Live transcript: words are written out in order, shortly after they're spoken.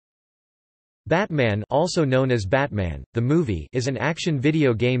Batman, also known as Batman, the movie, is an action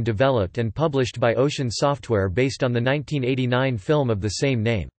video game developed and published by Ocean Software based on the 1989 film of the same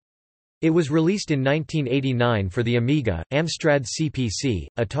name. It was released in 1989 for the Amiga, Amstrad CPC,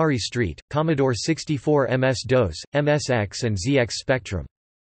 Atari ST, Commodore 64 MS-DOS, MSX and ZX Spectrum.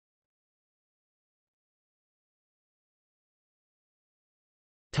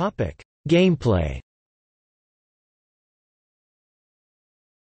 Gameplay.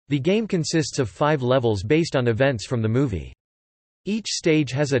 The game consists of 5 levels based on events from the movie. Each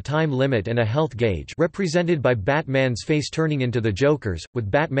stage has a time limit and a health gauge represented by Batman's face turning into the Joker's,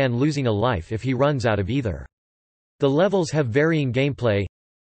 with Batman losing a life if he runs out of either. The levels have varying gameplay.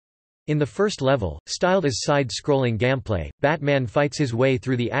 In the first level, styled as side-scrolling gameplay, Batman fights his way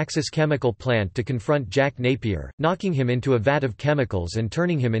through the Axis chemical plant to confront Jack Napier, knocking him into a vat of chemicals and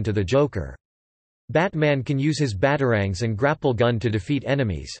turning him into the Joker. Batman can use his batarangs and grapple gun to defeat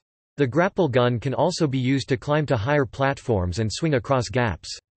enemies. The grapple gun can also be used to climb to higher platforms and swing across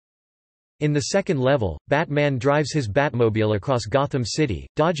gaps. In the second level, Batman drives his Batmobile across Gotham City,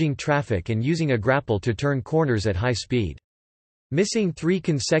 dodging traffic and using a grapple to turn corners at high speed. Missing 3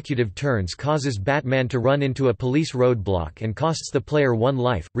 consecutive turns causes Batman to run into a police roadblock and costs the player 1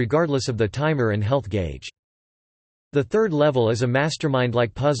 life, regardless of the timer and health gauge. The third level is a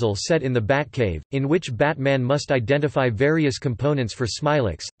mastermind-like puzzle set in the Batcave, in which Batman must identify various components for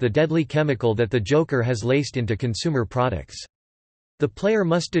Smilex, the deadly chemical that the Joker has laced into consumer products. The player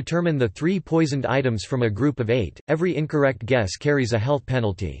must determine the 3 poisoned items from a group of 8. Every incorrect guess carries a health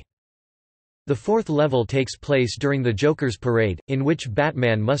penalty. The fourth level takes place during the Joker's parade, in which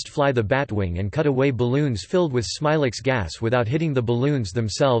Batman must fly the Batwing and cut away balloons filled with Smilex gas without hitting the balloons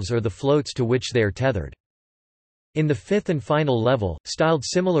themselves or the floats to which they are tethered. In the fifth and final level, styled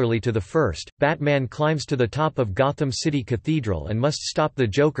similarly to the first, Batman climbs to the top of Gotham City Cathedral and must stop the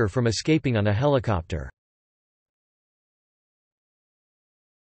Joker from escaping on a helicopter.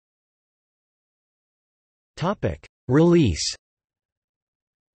 Release.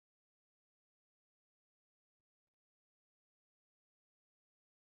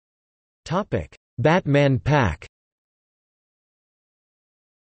 Batman Pack.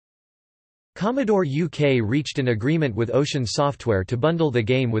 Commodore UK reached an agreement with Ocean Software to bundle the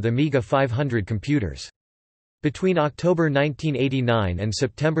game with Amiga 500 computers. Between October 1989 and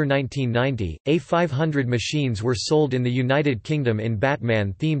September 1990, A500 machines were sold in the United Kingdom in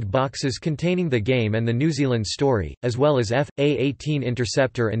Batman-themed boxes containing the game and the New Zealand story, as well as F.A-18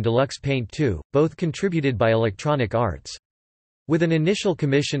 Interceptor and Deluxe Paint 2, both contributed by Electronic Arts. With an initial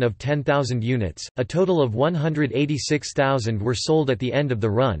commission of 10,000 units, a total of 186,000 were sold at the end of the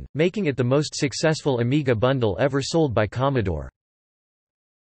run, making it the most successful Amiga bundle ever sold by Commodore.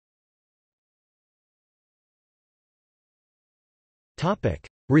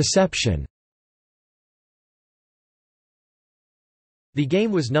 Reception. The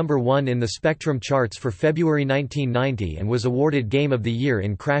game was number 1 in the Spectrum charts for February 1990 and was awarded Game of the Year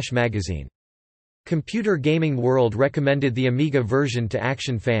in Crash magazine. Computer Gaming World recommended the Amiga version to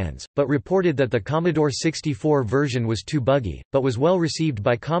action fans, but reported that the Commodore 64 version was too buggy, but was well received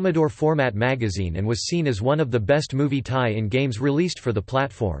by Commodore Format magazine and was seen as one of the best movie tie-in games released for the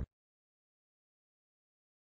platform.